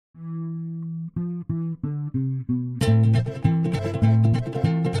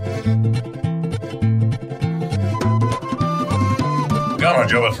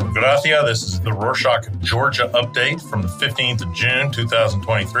Joe from Gracia. This is the Rorschach, Georgia update from the 15th of June,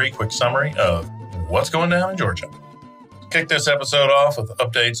 2023. Quick summary of what's going down in Georgia. Kick this episode off with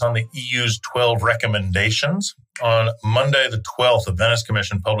updates on the EU's 12 recommendations. On Monday, the 12th, the Venice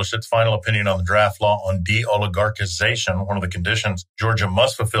Commission published its final opinion on the draft law on de-oligarchization, one of the conditions Georgia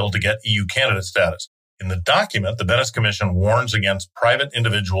must fulfill to get EU candidate status. In the document, the Venice Commission warns against private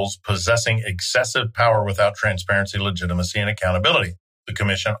individuals possessing excessive power without transparency, legitimacy, and accountability. The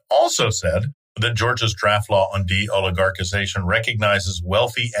Commission also said that Georgia's draft law on de-oligarchization recognizes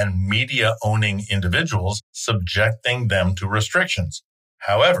wealthy and media-owning individuals, subjecting them to restrictions.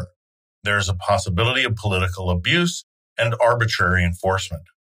 However, there is a possibility of political abuse and arbitrary enforcement.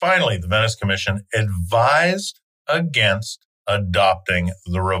 Finally, the Venice Commission advised against adopting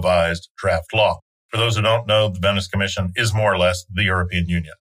the revised draft law. For those who don't know, the Venice Commission is more or less the European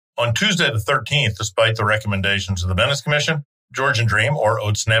Union. On Tuesday the 13th, despite the recommendations of the Venice Commission, Georgian Dream, or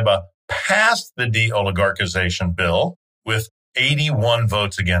Otsneba, passed the de-oligarchization bill with 81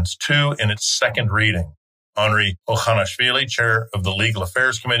 votes against 2 in its second reading. Henri Okhanashvili, chair of the Legal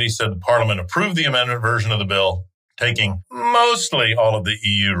Affairs Committee, said the parliament approved the amendment version of the bill, taking mostly all of the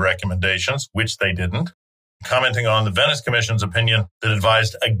EU recommendations, which they didn't. Commenting on the Venice Commission's opinion that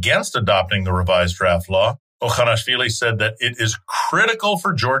advised against adopting the revised draft law, Okhanashvili said that it is critical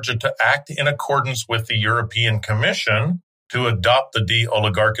for Georgia to act in accordance with the European Commission to adopt the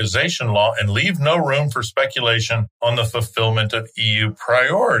de-oligarchization law and leave no room for speculation on the fulfillment of EU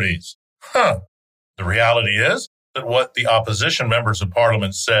priorities. The reality is that what the opposition members of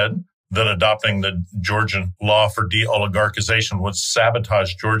parliament said, that adopting the Georgian law for de-oligarchization would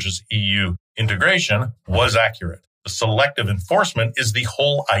sabotage Georgia's EU integration, was accurate. The selective enforcement is the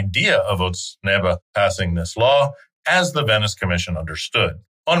whole idea of Otsneba passing this law, as the Venice Commission understood.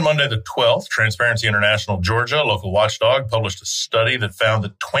 On Monday the 12th, Transparency International Georgia, a local watchdog, published a study that found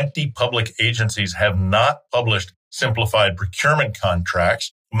that 20 public agencies have not published simplified procurement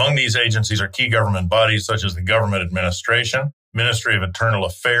contracts. Among these agencies are key government bodies such as the Government Administration, Ministry of Internal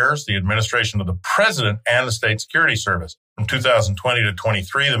Affairs, the Administration of the President, and the State Security Service. From 2020 to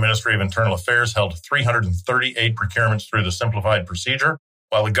 23, the Ministry of Internal Affairs held 338 procurements through the simplified procedure,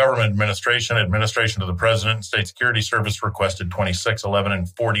 while the Government Administration, Administration of the President, and State Security Service requested 26, 11, and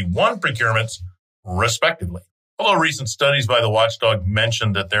 41 procurements, respectively. Although recent studies by the watchdog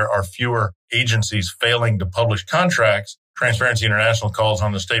mentioned that there are fewer agencies failing to publish contracts, Transparency International calls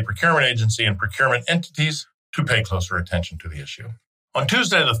on the State Procurement Agency and procurement entities to pay closer attention to the issue. On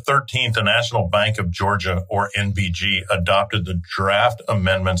Tuesday the 13th, the National Bank of Georgia, or NBG, adopted the draft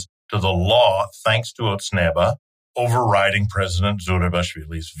amendments to the law thanks to Otsneba, overriding President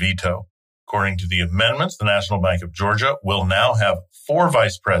Zurabashvili's veto. According to the amendments, the National Bank of Georgia will now have 4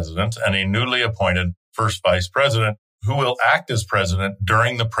 vice presidents and a newly appointed first vice president who will act as president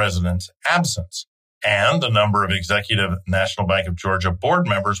during the president's absence. And the number of executive National Bank of Georgia board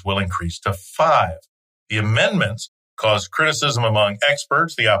members will increase to 5. The amendments caused criticism among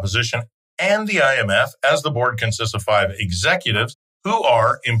experts, the opposition, and the IMF, as the board consists of 5 executives who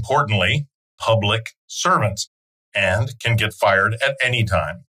are, importantly, public servants and can get fired at any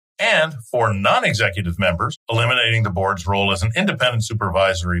time. And 4 non-executive members, eliminating the board's role as an independent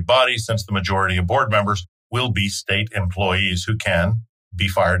supervisory body, since the majority of board members will be state employees who can be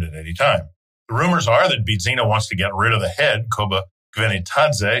fired at any time. The rumors are that Bidzina wants to get rid of the head, Koba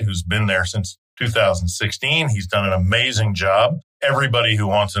Gvenitadze, who's been there since 2016. He's done an amazing job. Everybody who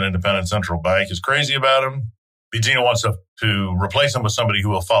wants an independent central bank is crazy about him. Bidzina wants to replace him with somebody who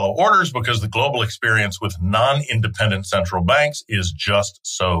will follow orders because the global experience with non-independent central banks is just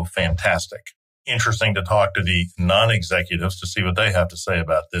so fantastic. Interesting to talk to the non-executives to see what they have to say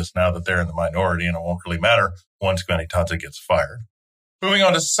about this now that they're in the minority, and it won't really matter once Gvenitadze gets fired. Moving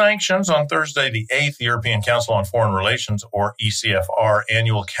on to sanctions, on Thursday the 8th, the European Council on Foreign Relations, or ECFR,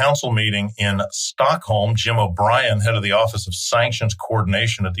 annual council meeting in Stockholm, Jim O'Brien, head of the Office of Sanctions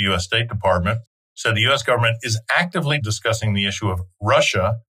Coordination at the U.S. State Department, said the U.S. government is actively discussing the issue of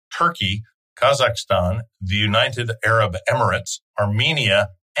Russia, Turkey, Kazakhstan, the United Arab Emirates, Armenia,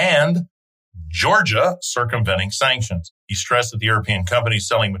 and Georgia circumventing sanctions. He stressed that the European companies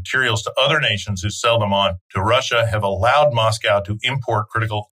selling materials to other nations who sell them on to Russia have allowed Moscow to import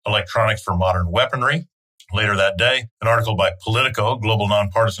critical electronics for modern weaponry. Later that day, an article by Politico, global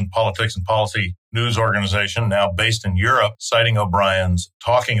nonpartisan politics and policy news organization now based in Europe, citing O'Brien's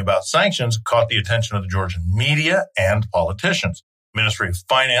talking about sanctions, caught the attention of the Georgian media and politicians. The Ministry of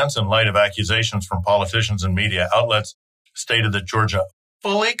Finance, in light of accusations from politicians and media outlets, stated that Georgia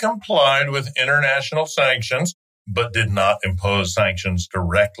fully complied with international sanctions, but did not impose sanctions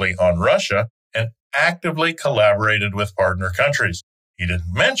directly on Russia and actively collaborated with partner countries. He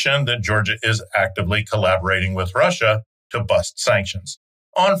didn't mention that Georgia is actively collaborating with Russia to bust sanctions.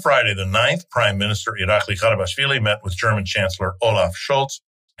 On Friday the 9th, Prime Minister Irakli Garibashvili met with German Chancellor Olaf Scholz.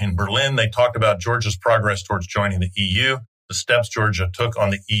 In Berlin, they talked about Georgia's progress towards joining the EU, the steps Georgia took on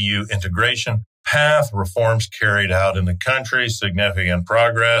the EU integration path, reforms carried out in the country, significant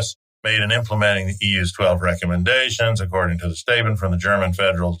progress made in implementing the EU's 12 recommendations. According to the statement from the German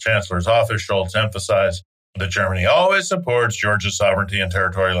Federal Chancellor's office, Scholz emphasized that Germany always supports Georgia's sovereignty and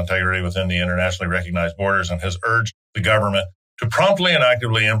territorial integrity within the internationally recognized borders and has urged the government to promptly and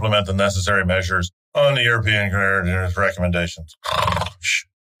actively implement the necessary measures on the European recommendations.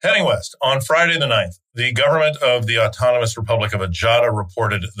 Heading west, on Friday the 9th, the government of the Autonomous Republic of Ajada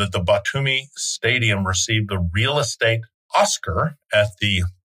reported that the Batumi Stadium received a real estate Oscar at the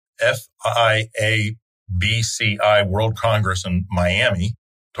FIABCI World Congress in Miami.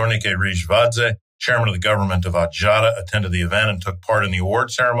 Tornike Rijvadze, chairman of the government of Ajada, attended the event and took part in the award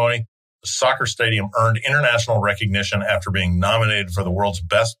ceremony. The soccer stadium earned international recognition after being nominated for the world's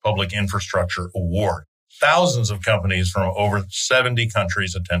best public infrastructure award. Thousands of companies from over 70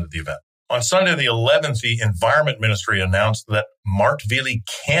 countries attended the event. On Sunday the 11th, the Environment Ministry announced that Martvili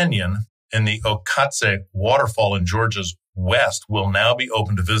Canyon in the Okatse waterfall in Georgia's west will now be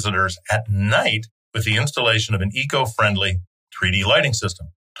open to visitors at night with the installation of an eco-friendly 3D lighting system.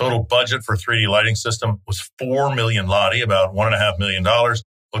 Total budget for 3D lighting system was 4 million lari, about $1.5 million.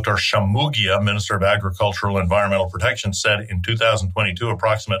 Dr. Shamugia, Minister of Agricultural and Environmental Protection, said in 2022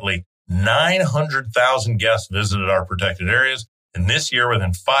 approximately 900,000 guests visited our protected areas. And this year,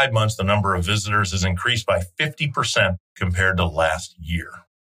 within 5 months, the number of visitors has increased by 50% compared to last year.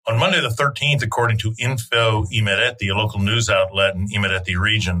 On Monday the 13th, according to Info Imereti, a local news outlet in Imereti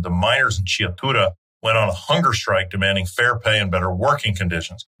region, the miners in Chiatura went on a hunger strike demanding fair pay and better working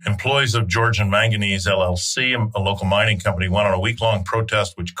conditions. Employees of Georgian Manganese LLC, a local mining company, went on a week-long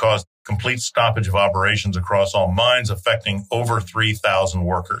protest which caused complete stoppage of operations across all mines, affecting over 3,000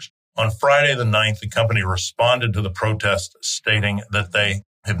 workers. On Friday the 9th, the company responded to the protest, stating that they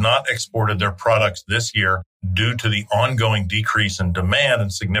have not exported their products this year due to the ongoing decrease in demand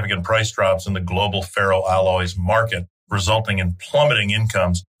and significant price drops in the global ferroalloys market, resulting in plummeting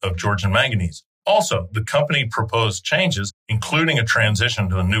incomes of Georgian Manganese. Also, the company proposed changes, including a transition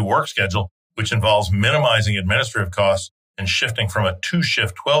to a new work schedule, which involves minimizing administrative costs and shifting from a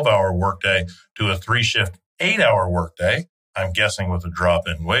 2-shift 12-hour workday to a 3-shift 8-hour workday, I'm guessing with a drop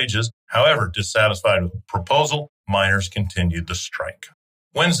in wages. However, dissatisfied with the proposal, miners continued the strike.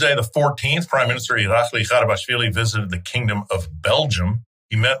 Wednesday, the 14th, Prime Minister Irakli Garibashvili visited the Kingdom of Belgium.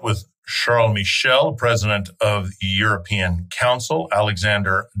 He met with Charles Michel, President of the European Council,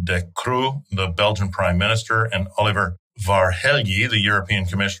 Alexander De Croo, the Belgian Prime Minister, and Oliver Varhelyi, the European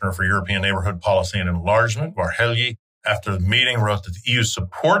Commissioner for European Neighborhood Policy and Enlargement. Varhelyi, after the meeting, wrote that the EU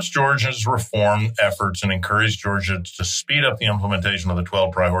supports Georgia's reform efforts and encouraged Georgia to speed up the implementation of the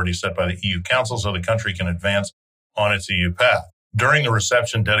 12 priorities set by the EU Council so the country can advance on its EU path. During the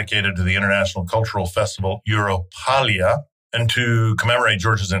reception dedicated to the International Cultural Festival Europalia and to commemorate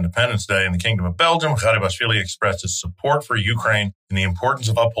Georgia's Independence Day in the Kingdom of Belgium, Garibashvili expressed his support for Ukraine and the importance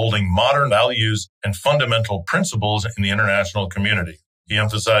of upholding modern values and fundamental principles in the international community. He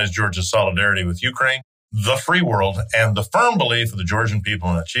emphasized Georgia's solidarity with Ukraine, the free world, and the firm belief of the Georgian people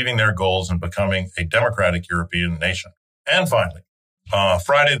in achieving their goals and becoming a democratic European nation. And finally,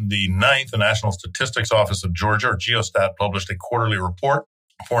 Friday the 9th, the National Statistics Office of Georgia, or Geostat, published a quarterly report,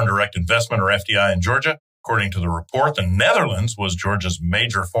 Foreign Direct Investment, or FDI, in Georgia. According to the report, the Netherlands was Georgia's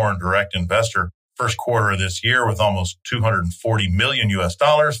major foreign direct investor first quarter of this year with almost $240 million,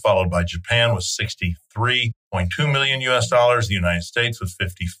 followed by Japan with $63.2 million, the United States with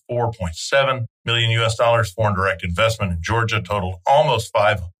 $54.7 million. Foreign direct investment in Georgia totaled almost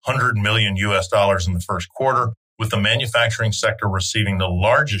 $500 million in the first quarter, with the manufacturing sector receiving the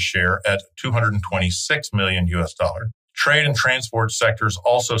largest share at $226 million. Trade and transport sectors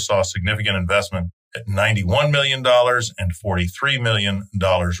also saw significant investment at $91 million and $43 million,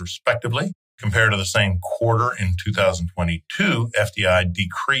 respectively. Compared to the same quarter in 2022, FDI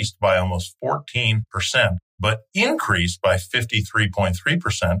decreased by almost 14%, but increased by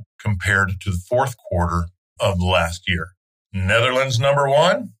 53.3% compared to the fourth quarter of last year. Netherlands number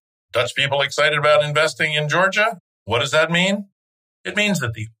one. Dutch people excited about investing in Georgia? What does that mean? It means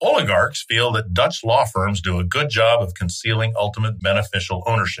that the oligarchs feel that Dutch law firms do a good job of concealing ultimate beneficial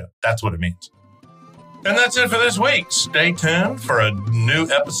ownership. That's what it means. And that's it for this week. Stay tuned for a new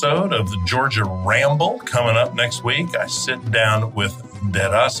episode of the Georgia Ramble coming up next week. I sit down with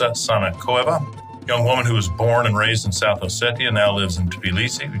Derasa Sanakoeva, young woman who was born and raised in South Ossetia and now lives in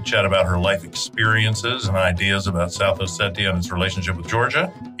Tbilisi. We chat about her life experiences and ideas about South Ossetia and its relationship with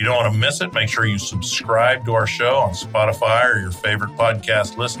Georgia. You don't want to miss it. Make sure you subscribe to our show on Spotify or your favorite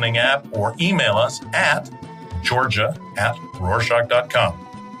podcast listening app, or email us at georgia@rorschach.com.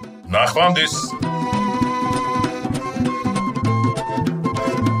 Nach Venice.